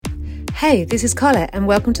Hey, this is Colette and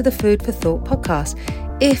welcome to the Food for Thought podcast.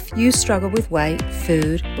 If you struggle with weight,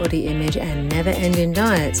 food, body image and never-ending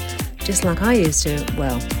diets, just like I used to,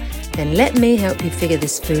 well, then let me help you figure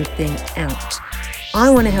this food thing out.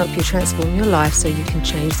 I want to help you transform your life so you can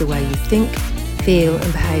change the way you think, feel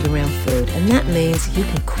and behave around food. And that means you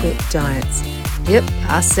can quit diets. Yep,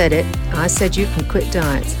 I said it. I said you can quit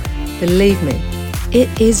diets. Believe me,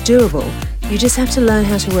 it is doable. You just have to learn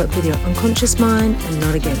how to work with your unconscious mind and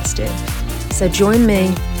not against it. So join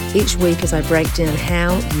me each week as I break down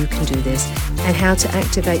how you can do this and how to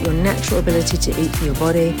activate your natural ability to eat for your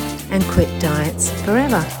body and quit diets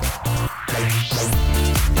forever.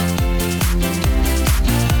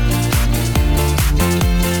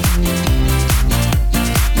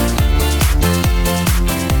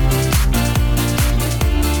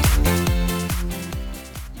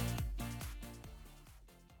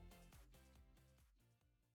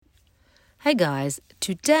 Hey guys,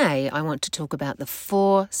 today I want to talk about the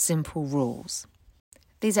 4 simple rules.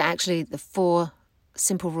 These are actually the 4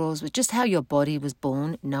 simple rules with just how your body was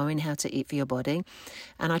born, knowing how to eat for your body.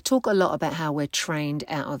 And I talk a lot about how we're trained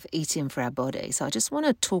out of eating for our body. So I just want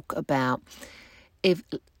to talk about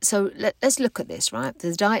let's look at this, right?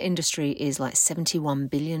 The diet industry is like $71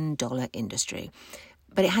 billion industry,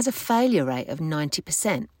 but it has a failure rate of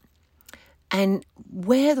 90%. And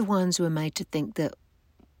we're the ones who are made to think that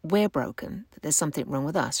we're broken, that there's something wrong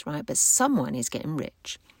with us, right? But someone is getting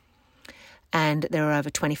rich. And there are over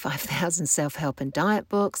 25,000 self-help and diet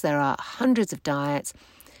books. There are hundreds of diets.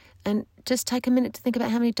 And just take a minute to think about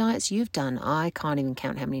how many diets you've done. I can't even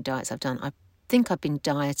count how many diets I've done. I think I've been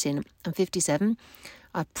dieting, I'm 57.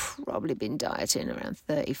 I've probably been dieting around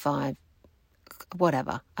 35,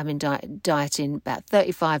 whatever. I've been dieting about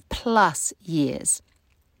 35 plus years.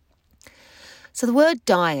 So the word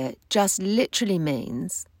diet just literally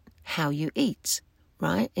means how you eat,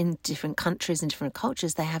 right? In different countries and different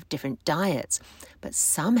cultures, they have different diets. But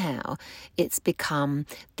somehow it's become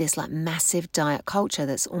this like massive diet culture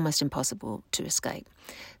that's almost impossible to escape.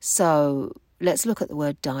 So let's look at the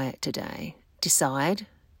word diet today. Decide,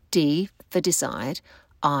 D for decide,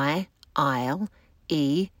 I'll,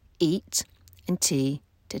 E, eat, and T,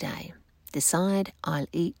 today. Decide, I'll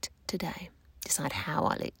eat today. Decide how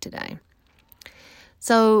I'll eat today.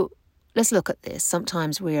 So let's look at this.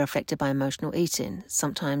 Sometimes we are affected by emotional eating.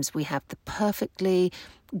 Sometimes we have the perfectly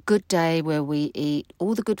good day where we eat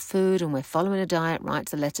all the good food and we're following a diet right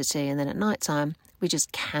to the letter T. And then at nighttime, we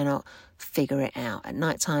just cannot figure it out. At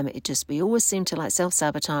nighttime, we always seem to like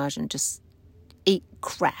self-sabotage and just eat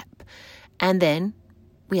crap. And then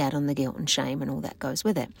we add on the guilt and shame and all that goes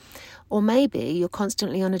with it. Or maybe you're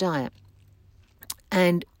constantly on a diet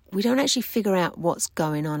and we don't actually figure out what's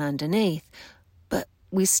going on underneath.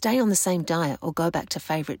 We stay on the same diet or go back to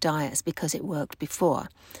favourite diets because it worked before.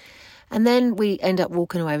 And then we end up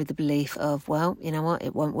walking away with the belief of, well, you know what,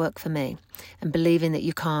 it won't work for me. And believing that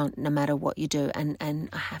you can't no matter what you do. And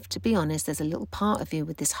I have to be honest, there's a little part of you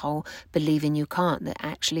with this whole believing you can't that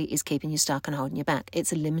actually is keeping you stuck and holding you back.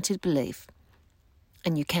 It's a limited belief.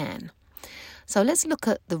 And you can. So let's look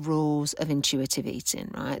at the rules of intuitive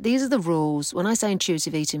eating, right? These are the rules. When I say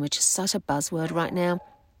intuitive eating, which is such a buzzword right now,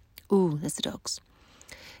 ooh, there's the dogs.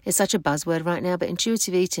 It's such a buzzword right now, but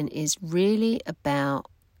intuitive eating is really about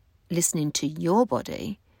listening to your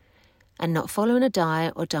body and not following a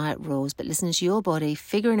diet or diet rules, but listening to your body,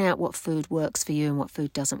 figuring out what food works for you and what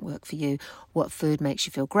food doesn't work for you, what food makes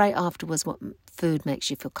you feel great afterwards, what food makes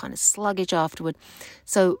you feel kind of sluggish afterward.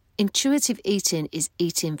 So intuitive eating is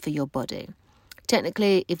eating for your body.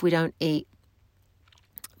 Technically, if we don't eat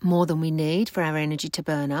more than we need for our energy to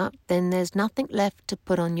burn up, then there's nothing left to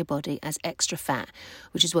put on your body as extra fat,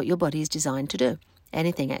 which is what your body is designed to do.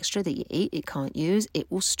 Anything extra that you eat, it can't use, it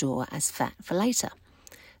will store as fat for later,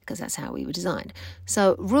 because that's how we were designed.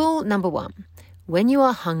 So rule number 1, when you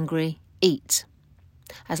are hungry, eat,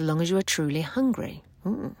 as long as you are truly hungry.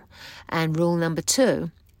 And rule number 2,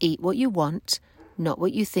 eat what you want, not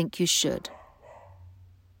what you think you should,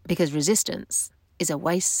 because resistance is a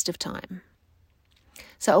waste of time.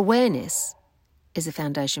 So awareness is the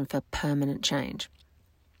foundation for permanent change.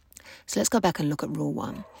 So let's go back and look at rule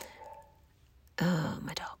 1. Oh,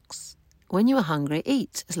 my dogs. When you are hungry,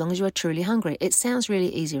 eat, as long as you are truly hungry. It sounds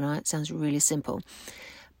really easy, right? It sounds really simple.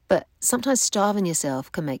 But sometimes starving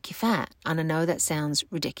yourself can make you fat. And I know that sounds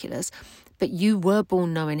ridiculous, but you were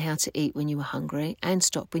born knowing how to eat when you were hungry and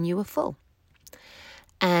stop when you were full.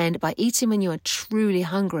 And by eating when you are truly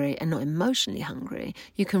hungry and not emotionally hungry,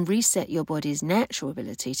 you can reset your body's natural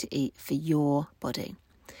ability to eat for your body.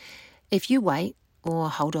 If you wait or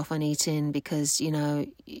hold off on eating because,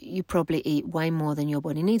 you probably eat way more than your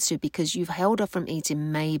body needs to because you've held off from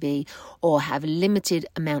eating maybe, or have a limited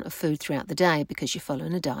amount of food throughout the day because you're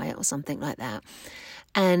following a diet or something like that.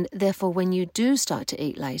 And therefore, when you do start to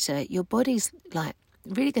eat later, your body's like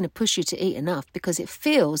really going to push you to eat enough because it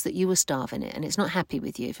feels that you were starving it and it's not happy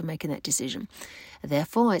with you for making that decision.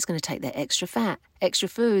 Therefore, it's going to take that extra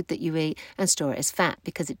food that you eat and store it as fat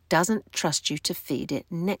because it doesn't trust you to feed it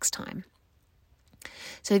next time.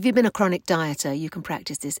 So if you've been a chronic dieter, you can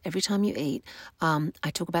practice this every time you eat.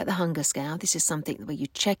 I talk about the hunger scale. This is something where you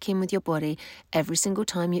check in with your body every single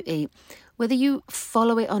time you eat. Whether you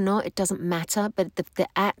follow it or not, it doesn't matter, but the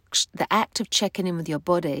act of checking in with your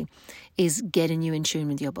body is getting you in tune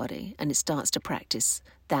with your body, and it starts to practice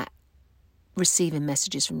that receiving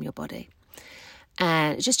messages from your body.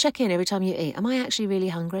 And just check in every time you eat. Am I actually really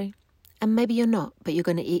hungry? And maybe you're not, but you're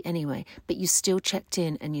going to eat anyway. But you still checked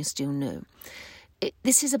in and you still knew.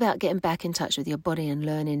 This is about getting back in touch with your body and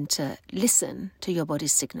learning to listen to your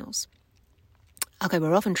body's signals. Okay,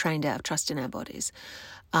 we're often trained out of trusting our bodies.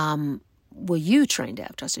 Were you trained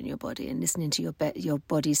out of trusting your body and listening to your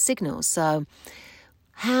body's signals? So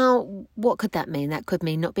what could that mean? That could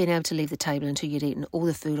mean not being able to leave the table until you'd eaten all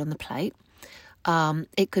the food on the plate.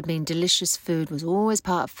 It could mean delicious food was always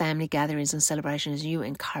part of family gatherings and celebrations you were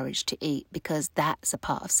encouraged to eat because that's a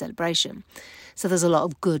part of celebration. So there's a lot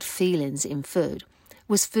of good feelings in food.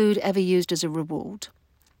 Was food ever used as a reward?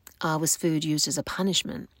 Was food used as a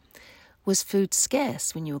punishment? Was food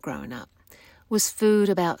scarce when you were growing up? Was food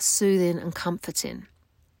about soothing and comforting?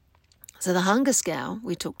 So the hunger scale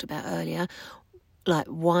we talked about earlier, like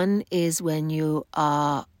 1 is when you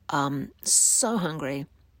are so hungry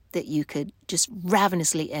that you could just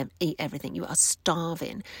ravenously eat everything. You are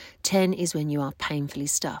starving. 10 is when you are painfully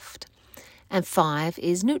stuffed. And 5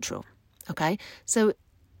 is neutral, okay? So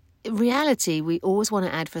in reality, we always want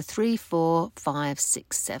to add for 3, 4, 5,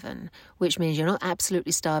 6, 7, which means you're not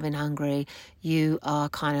absolutely starving hungry. You are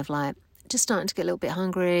kind of like just starting to get a little bit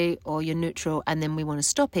hungry, or you're neutral, and then we want to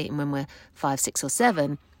stop eating when we're 5, 6, or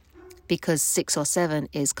 7, because 6 or 7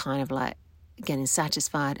 is kind of like getting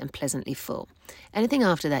satisfied and pleasantly full. Anything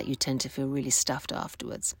after that, you tend to feel really stuffed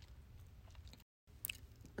afterwards.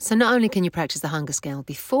 So not only can you practice the hunger scale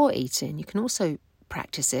before eating, you can also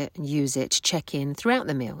practice it and use it to check in throughout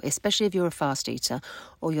the meal, especially if you're a fast eater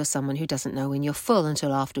or you're someone who doesn't know when you're full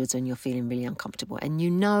until afterwards when you're feeling really uncomfortable and you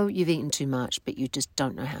know you've eaten too much, but you just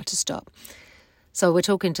don't know how to stop. So we're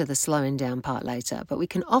talking to the slowing down part later, but we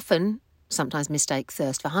can sometimes mistake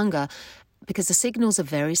thirst for hunger because the signals are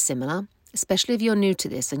very similar, especially if you're new to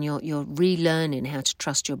this and you're relearning how to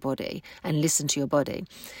trust your body and listen to your body.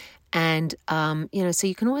 And, so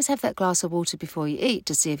you can always have that glass of water before you eat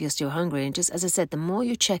to see if you're still hungry. And just, as I said, the more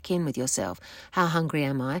you check in with yourself, how hungry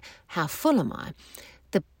am I? How full am I?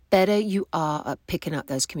 The better you are at picking up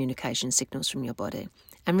those communication signals from your body.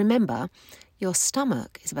 And remember, your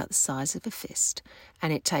stomach is about the size of a fist,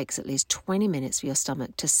 and it takes at least 20 minutes for your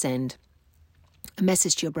stomach to send a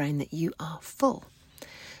message to your brain that you are full.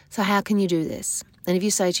 So how can you do this? And if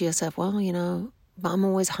you say to yourself, well, but I'm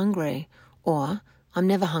always hungry, or I'm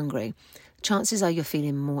never hungry, chances are you're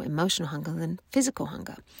feeling more emotional hunger than physical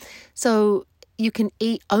hunger. So you can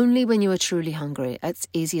eat only when you are truly hungry. It's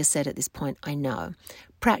easier said at this point, I know.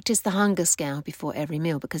 Practice the hunger scale before every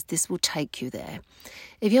meal because this will take you there.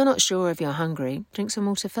 If you're not sure if you're hungry, drink some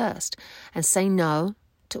water first and say no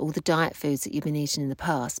to all the diet foods that you've been eating in the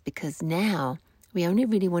past, because now we only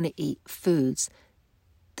really want to eat foods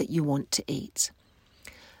that you want to eat.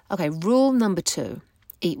 Okay, rule number 2,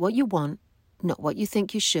 eat what you want, not what you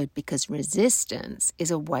think you should, because resistance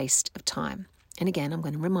is a waste of time. And again, I'm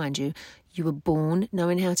going to remind you, you were born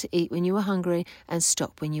knowing how to eat when you were hungry and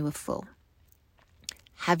stop when you were full.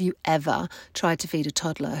 Have you ever tried to feed a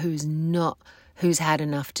toddler who's had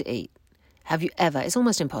enough to eat? Have you ever? It's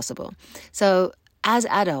almost impossible. So as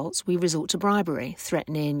adults, we resort to bribery,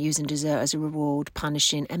 threatening, using dessert as a reward,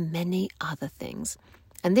 punishing, and many other things.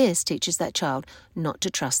 And this teaches that child not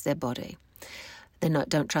to trust their body. They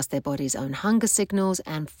don't trust their body's own hunger signals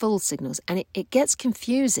and full signals. And it gets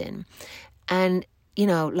confusing. And,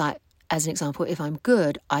 like as an example, if I'm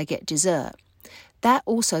good, I get dessert. That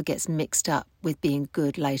also gets mixed up with being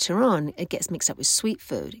good later on. It gets mixed up with sweet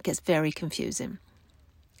food. It gets very confusing.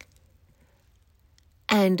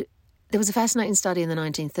 And there was a fascinating study in the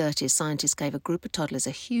 1930s. Scientists gave a group of toddlers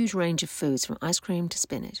a huge range of foods from ice cream to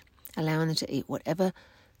spinach, allowing them to eat whatever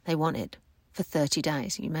they wanted for 30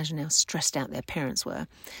 days. You imagine how stressed out their parents were.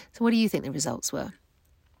 So what do you think the results were?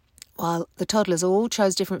 While the toddlers all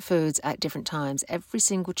chose different foods at different times, every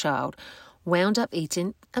single child wound up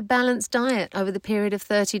eating a balanced diet over the period of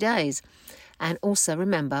 30 days. And also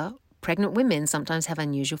remember, pregnant women sometimes have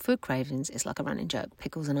unusual food cravings. It's like a running joke.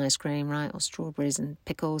 Pickles and ice cream, right? Or strawberries and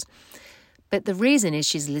pickles. But the reason is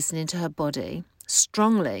she's listening to her body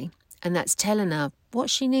strongly, and that's telling her what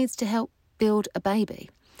she needs to help build a baby.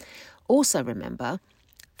 Also remember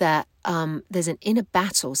that there's an inner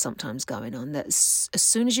battle sometimes going on, that as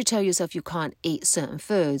soon as you tell yourself you can't eat certain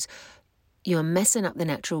foods, you're messing up the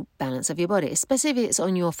natural balance of your body, especially if it's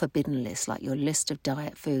on your forbidden list, like your list of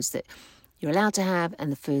diet foods that you're allowed to have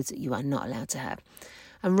and the foods that you are not allowed to have.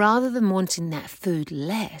 And rather than wanting that food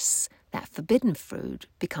less, that forbidden food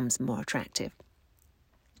becomes more attractive.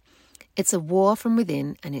 It's a war from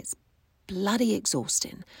within, and it's bloody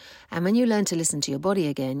exhausting. And when you learn to listen to your body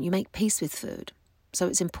again, you make peace with food. So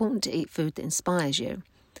it's important to eat food that inspires you,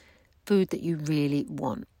 food that you really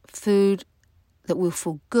want, food that will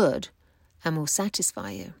feel good and will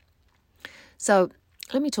satisfy you. So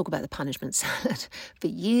let me talk about the punishment salad. For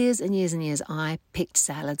years and years and years, I picked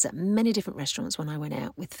salads at many different restaurants when I went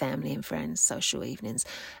out with family and friends, social evenings.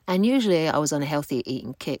 And usually I was on a healthy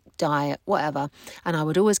eating kick, diet, whatever. And I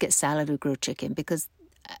would always get salad with grilled chicken because,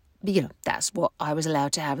 that's what I was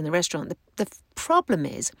allowed to have in the restaurant. The problem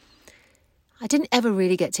is I didn't ever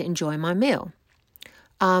really get to enjoy my meal.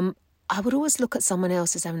 I would always look at someone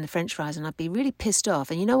else as having the French fries and I'd be really pissed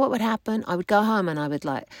off. And you know what would happen? I would go home and I would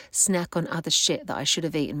snack on other shit that I should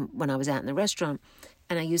have eaten when I was out in the restaurant.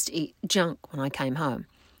 And I used to eat junk when I came home.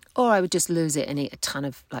 Or I would just lose it and eat a ton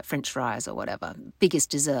of French fries or whatever,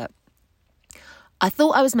 biggest dessert. I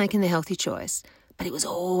thought I was making the healthy choice, but it was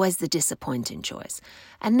always the disappointing choice.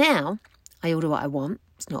 And now I order what I want.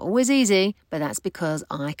 It's not always easy, but that's because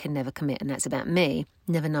I can never commit, and that's about me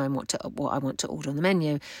never knowing what I want to order on the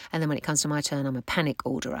menu. And then when it comes to my turn, I'm a panic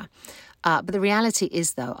orderer. But the reality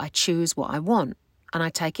is, though, I choose what I want, and I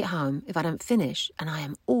take it home if I don't finish, and I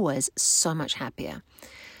am always so much happier.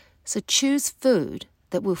 So choose food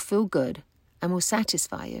that will feel good and will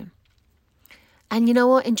satisfy you. And you know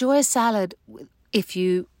what? Enjoy a salad if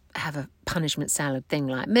you have a punishment salad thing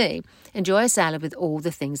like me. Enjoy a salad with all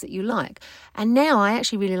the things that you like. And now I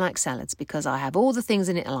actually really like salads because I have all the things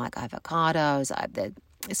in it I like. I have avocados.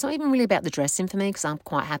 It's not even really about the dressing for me because I'm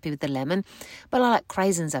quite happy with the lemon. But I like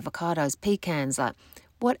craisins, avocados, pecans,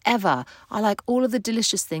 whatever. I like all of the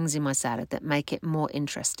delicious things in my salad that make it more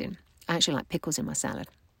interesting. I actually like pickles in my salad.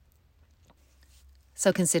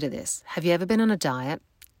 So consider this. Have you ever been on a diet?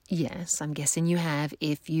 Yes, I'm guessing you have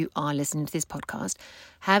if you are listening to this podcast.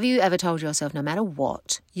 Have you ever told yourself no matter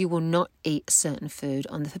what, you will not eat certain food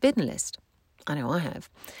on the forbidden list? I know I have.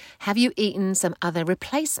 Have you eaten some other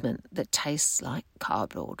replacement that tastes like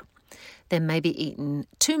cardboard? Then maybe eaten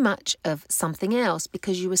too much of something else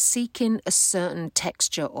because you were seeking a certain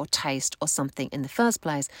texture or taste or something in the first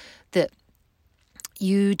place that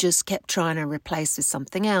you just kept trying to replace with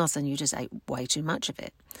something else and you just ate way too much of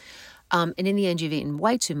it. And in the end, you've eaten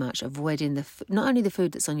way too much, avoiding not only the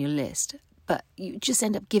food that's on your list, but you just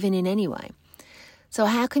end up giving in anyway. So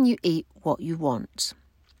how can you eat what you want?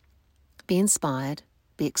 Be inspired,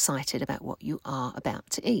 be excited about what you are about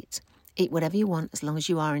to eat. Eat whatever you want as long as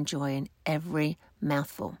you are enjoying every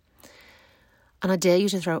mouthful. And I dare you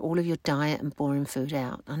to throw all of your diet and boring food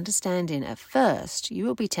out, understanding at first you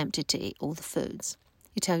will be tempted to eat all the foods.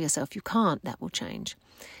 You tell yourself you can't, that will change.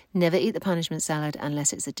 Never eat the punishment salad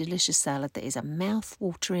unless it's a delicious salad that is a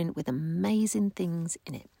mouth-watering with amazing things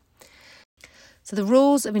in it. So the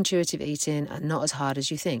rules of intuitive eating are not as hard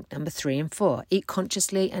as you think. Number 3 and 4, eat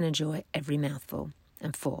consciously and enjoy every mouthful.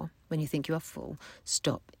 And 4, when you think you are full,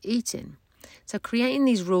 stop eating. So creating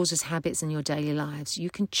these rules as habits in your daily lives, you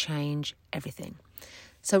can change everything.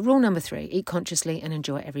 So rule number 3, eat consciously and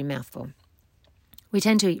enjoy every mouthful. We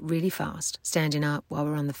tend to eat really fast, standing up while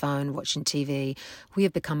we're on the phone, watching TV. We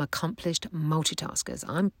have become accomplished multitaskers.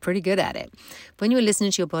 I'm pretty good at it. When you're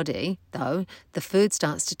listening to your body, though, the food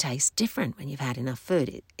starts to taste different when you've had enough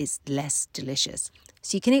food. It's less delicious.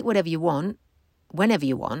 So you can eat whatever you want, whenever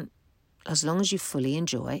you want, as long as you fully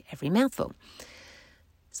enjoy every mouthful.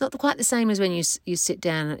 It's not quite the same as when you sit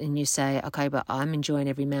down and you say, okay, but I'm enjoying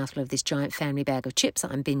every mouthful of this giant family bag of chips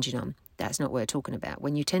that I'm binging on. That's not what we're talking about.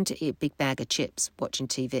 When you tend to eat a big bag of chips, watching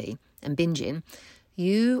TV and binging,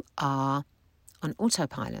 you are on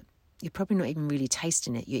autopilot. You're probably not even really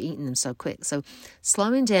tasting it. You're eating them so quick. So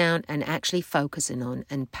slowing down and actually focusing on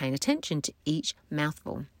and paying attention to each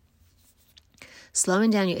mouthful.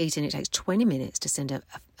 Slowing down your eating, it takes 20 minutes to send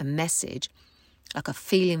a message, like a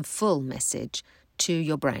feeling full message, to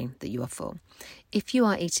your brain that you are full. If you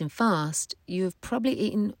are eating fast, you've probably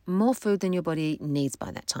eaten more food than your body needs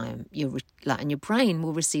by that time. And your brain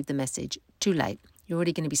will receive the message too late. You're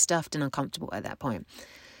already going to be stuffed and uncomfortable at that point.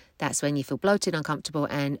 That's when you feel bloated, uncomfortable,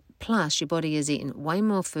 and plus your body is eating way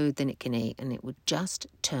more food than it can eat, and it would just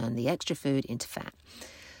turn the extra food into fat.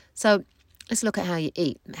 So let's look at how you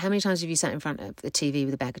eat. How many times have you sat in front of the TV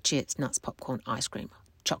with a bag of chips, nuts, popcorn, ice cream,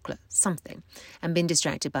 chocolate, something, and been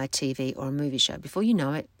distracted by TV or a movie show? Before you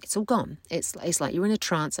know it, it's all gone. It's like you're in a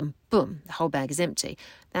trance and boom, the whole bag is empty.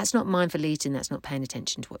 That's not mindful eating. That's not paying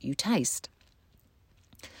attention to what you taste.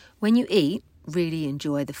 When you eat, really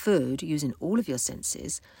enjoy the food using all of your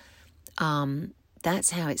senses.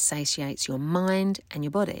 That's how it satiates your mind and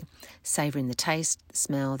your body, savouring the taste, the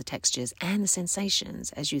smell, the textures, and the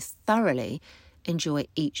sensations as you thoroughly enjoy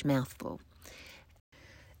each mouthful.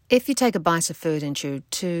 If you take a bite of food and chew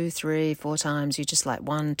 2, 3, 4 times, you just like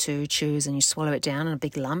 1, 2 chews and you swallow it down in a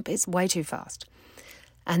big lump, it's way too fast.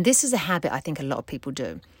 And this is a habit I think a lot of people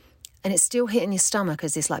do. And it's still hitting your stomach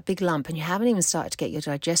as this like big lump, and you haven't even started to get your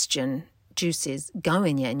digestion juices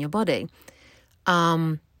going yet in your body.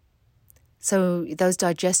 So those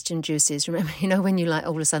digestion juices, remember, when you like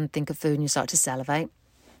all of a sudden think of food and you start to salivate?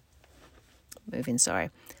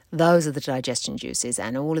 Those are the digestion juices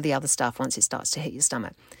and all of the other stuff once it starts to hit your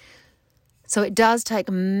stomach. So it does take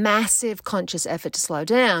massive conscious effort to slow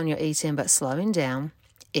down your eating, but slowing down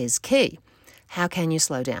is key. How can you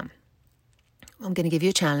slow down? I'm going to give you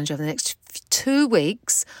a challenge over the next 2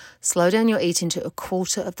 weeks. Slow down your eating to a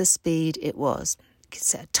quarter of the speed it was. You can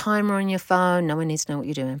set a timer on your phone. No one needs to know what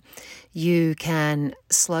you're doing. You can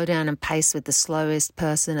slow down and pace with the slowest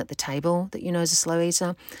person at the table that you know is a slow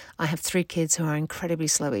eater. I have 3 kids who are incredibly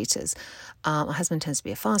slow eaters. My husband tends to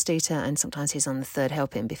be a fast eater, and sometimes he's on the 3rd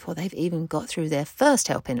helping before they've even got through their 1st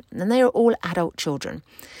helping. And they are all adult children.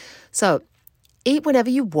 So eat whatever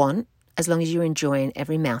you want as long as you're enjoying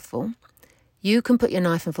every mouthful. You can put your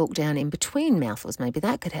knife and fork down in between mouthfuls. Maybe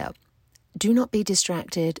that could help. Do not be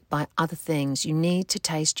distracted by other things. You need to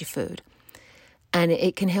taste your food. And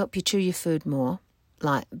it can help you chew your food more,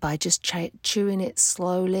 like by just chewing it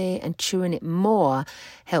slowly, and chewing it more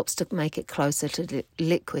helps to make it closer to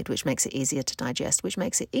liquid, which makes it easier to digest, which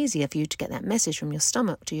makes it easier for you to get that message from your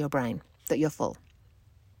stomach to your brain that you're full.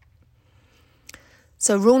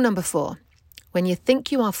 So rule number 4, when you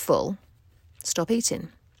think you are full, stop eating.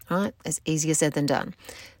 Right? It's easier said than done.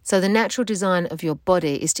 So the natural design of your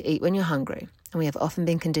body is to eat when you're hungry. And we have often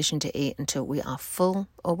been conditioned to eat until we are full,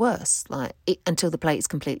 or worse, like until the plate is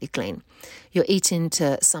completely clean. You're eating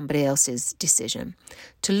to somebody else's decision.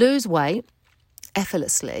 To lose weight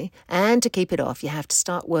effortlessly and to keep it off, you have to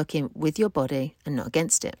start working with your body and not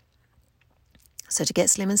against it. So to get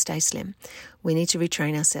slim and stay slim, we need to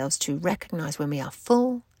retrain ourselves to recognize when we are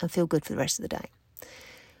full and feel good for the rest of the day.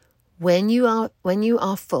 When you are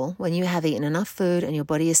full, when you have eaten enough food and your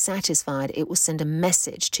body is satisfied, it will send a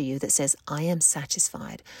message to you that says, I am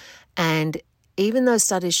satisfied. And even though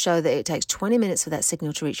studies show that it takes 20 minutes for that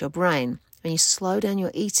signal to reach your brain, when you slow down your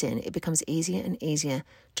eating, it becomes easier and easier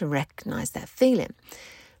to recognize that feeling.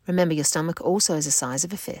 Remember, your stomach also is the size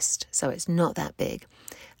of a fist, so it's not that big.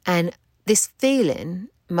 And this feeling,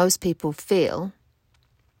 most people feel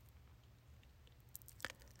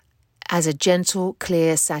as a gentle,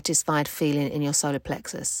 clear, satisfied feeling in your solar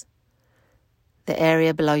plexus, the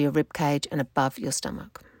area below your rib cage and above your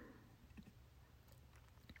stomach.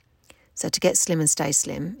 So to get slim and stay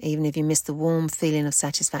slim, even if you miss the warm feeling of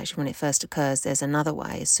satisfaction when it first occurs, there's another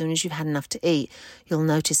way. As soon as you've had enough to eat, you'll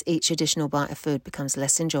notice each additional bite of food becomes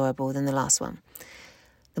less enjoyable than the last one.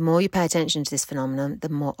 The more you pay attention to this phenomenon, the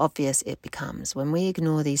more obvious it becomes. When we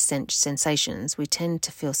ignore these sensations, we tend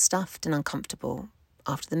to feel stuffed and uncomfortable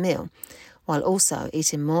after the meal, while also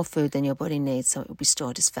eating more food than your body needs so it will be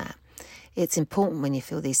stored as fat. It's important when you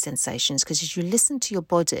feel these sensations, because as you listen to your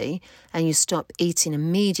body and you stop eating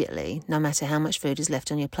immediately, no matter how much food is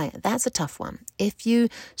left on your plate, that's a tough one. If you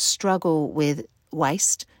struggle with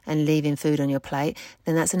waste and leaving food on your plate,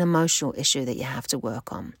 then that's an emotional issue that you have to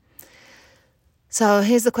work on. So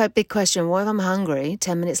here's the quite big question. What if I'm hungry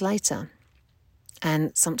 10 minutes later?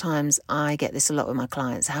 And sometimes I get this a lot with my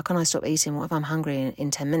clients. How can I stop eating? What if I'm hungry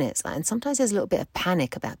in 10 minutes? And sometimes there's a little bit of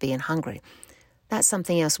panic about being hungry. That's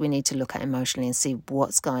something else we need to look at emotionally and see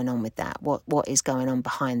what's going on with that. What is going on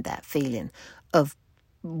behind that feeling of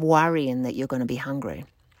worrying that you're going to be hungry?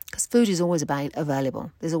 Because food is always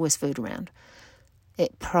available. There's always food around.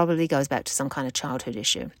 It probably goes back to some kind of childhood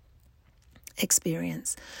issue,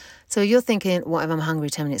 experience. So you're thinking, what if I'm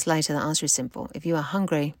hungry 10 minutes later? The answer is simple. If you are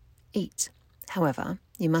hungry, eat. However,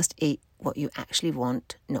 you must eat what you actually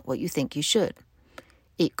want, not what you think you should.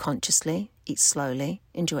 Eat consciously, eat slowly,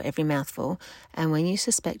 enjoy every mouthful, and when you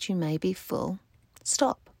suspect you may be full,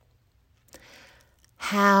 stop.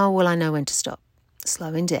 How will I know when to stop?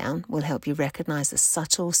 Slowing down will help you recognize the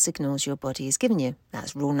subtle signals your body is giving you.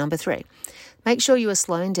 That's rule number 3. Make sure you are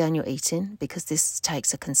slowing down your eating because this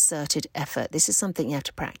takes a concerted effort. This is something you have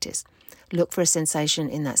to practice. Look for a sensation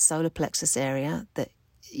in that solar plexus area that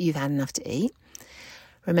you've had enough to eat.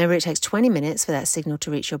 Remember, it takes 20 minutes for that signal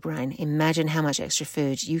to reach your brain. Imagine how much extra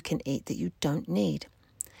food you can eat that you don't need.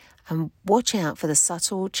 And watch out for the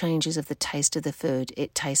subtle changes of the taste of the food.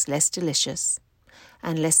 It tastes less delicious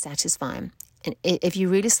and less satisfying. And if you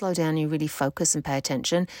really slow down, you really focus and pay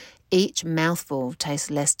attention, each mouthful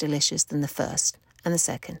tastes less delicious than the first and the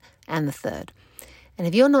second and the third. And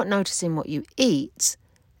if you're not noticing what you eat,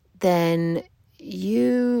 then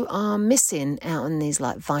you are missing out on these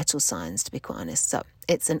like vital signs, to be quite honest. So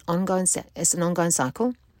it's an ongoing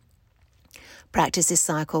cycle. Practice this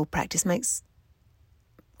cycle. I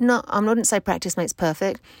wouldn't say practice makes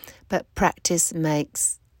perfect, but practice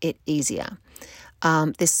makes it easier.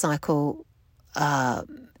 This cycle it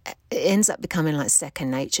ends up becoming like second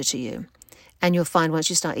nature to you. And you'll find once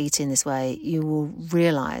you start eating this way, you will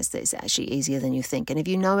realize that it's actually easier than you think. And if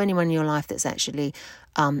you know anyone in your life that's actually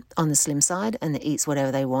on the slim side and that eats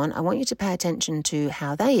whatever they want, I want you to pay attention to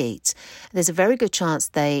how they eat. There's a very good chance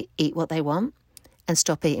they eat what they want and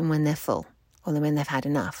stop eating when they're full or when they've had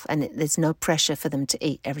enough. And there's no pressure for them to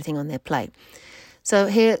eat everything on their plate. So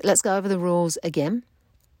here, let's go over the rules again.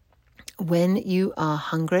 When you are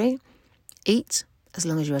hungry, eat as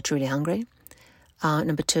long as you are truly hungry.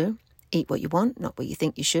 Number 2, eat what you want, not what you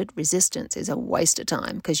think you should. Resistance is a waste of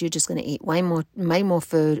time because you're just going to eat way more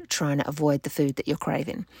food trying to avoid the food that you're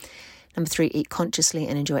craving. Number 3, eat consciously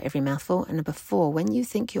and enjoy every mouthful. And number 4, when you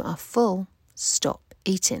think you are full, stop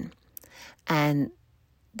eating. And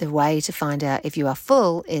the way to find out if you are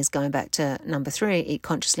full is going back to number 3, eat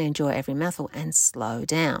consciously, enjoy every mouthful, and slow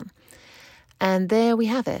down. And there we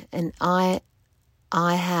have it. And I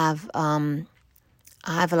have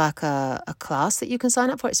like a class that you can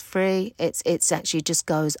sign up for. It's free. It's actually just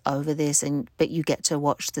goes over this, but you get to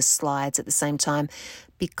watch the slides at the same time,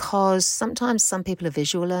 because sometimes some people are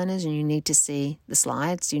visual learners and you need to see the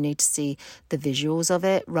slides. You need to see the visuals of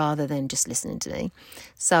it rather than just listening to me.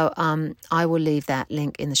 So I will leave that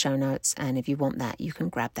link in the show notes, and if you want that, you can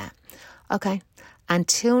grab that. Okay.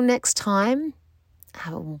 Until next time,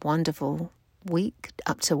 have a wonderful week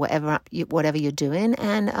up to whatever you're doing,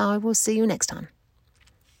 and I will see you next time.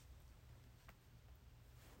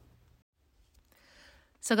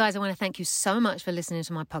 So guys, I want to thank you so much for listening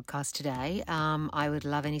to my podcast today. I would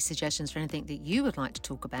love any suggestions for anything that you would like to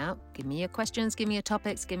talk about. Give me your questions, give me your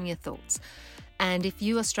topics, give me your thoughts. And if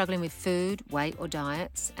you are struggling with food, weight or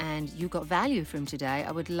diets and you got value from today,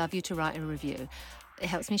 I would love you to write a review. It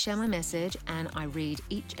helps me share my message and I read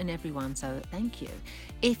each and every one, so thank you.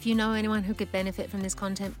 If you know anyone who could benefit from this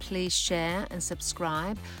content, please share and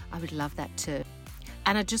subscribe. I would love that too.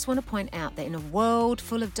 And I just want to point out that in a world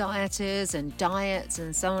full of dieters and diets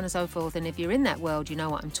and so on and so forth, and if you're in that world, you know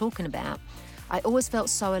what I'm talking about, I always felt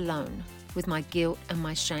so alone with my guilt and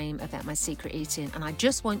my shame about my secret eating. And I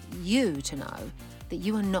just want you to know that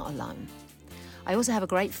you are not alone. I also have a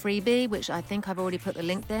great freebie, which I think I've already put the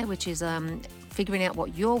link there, which is figuring out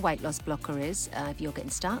what your weight loss blocker is. If you're getting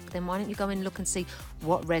stuck, then why don't you go and look and see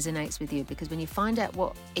what resonates with you? Because when you find out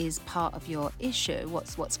what is part of your issue,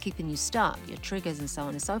 what's keeping you stuck, your triggers and so on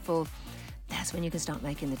and so forth, that's when you can start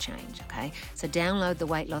making the change, okay? So download the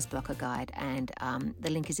Weight Loss Blocker Guide, and the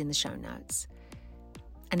link is in the show notes.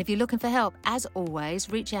 And if you're looking for help, as always,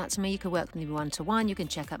 reach out to me. You can work with me one-to-one. You can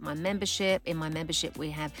check out my membership. In my membership, we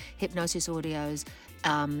have hypnosis audios.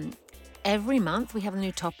 Every month we have a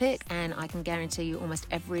new topic, and I can guarantee you almost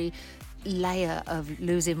every layer of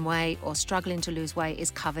losing weight or struggling to lose weight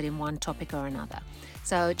is covered in one topic or another.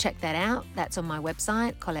 So check that out. That's on my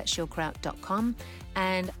website, ColetteSchildkraut.com,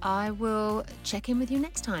 and I will check in with you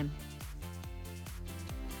next time.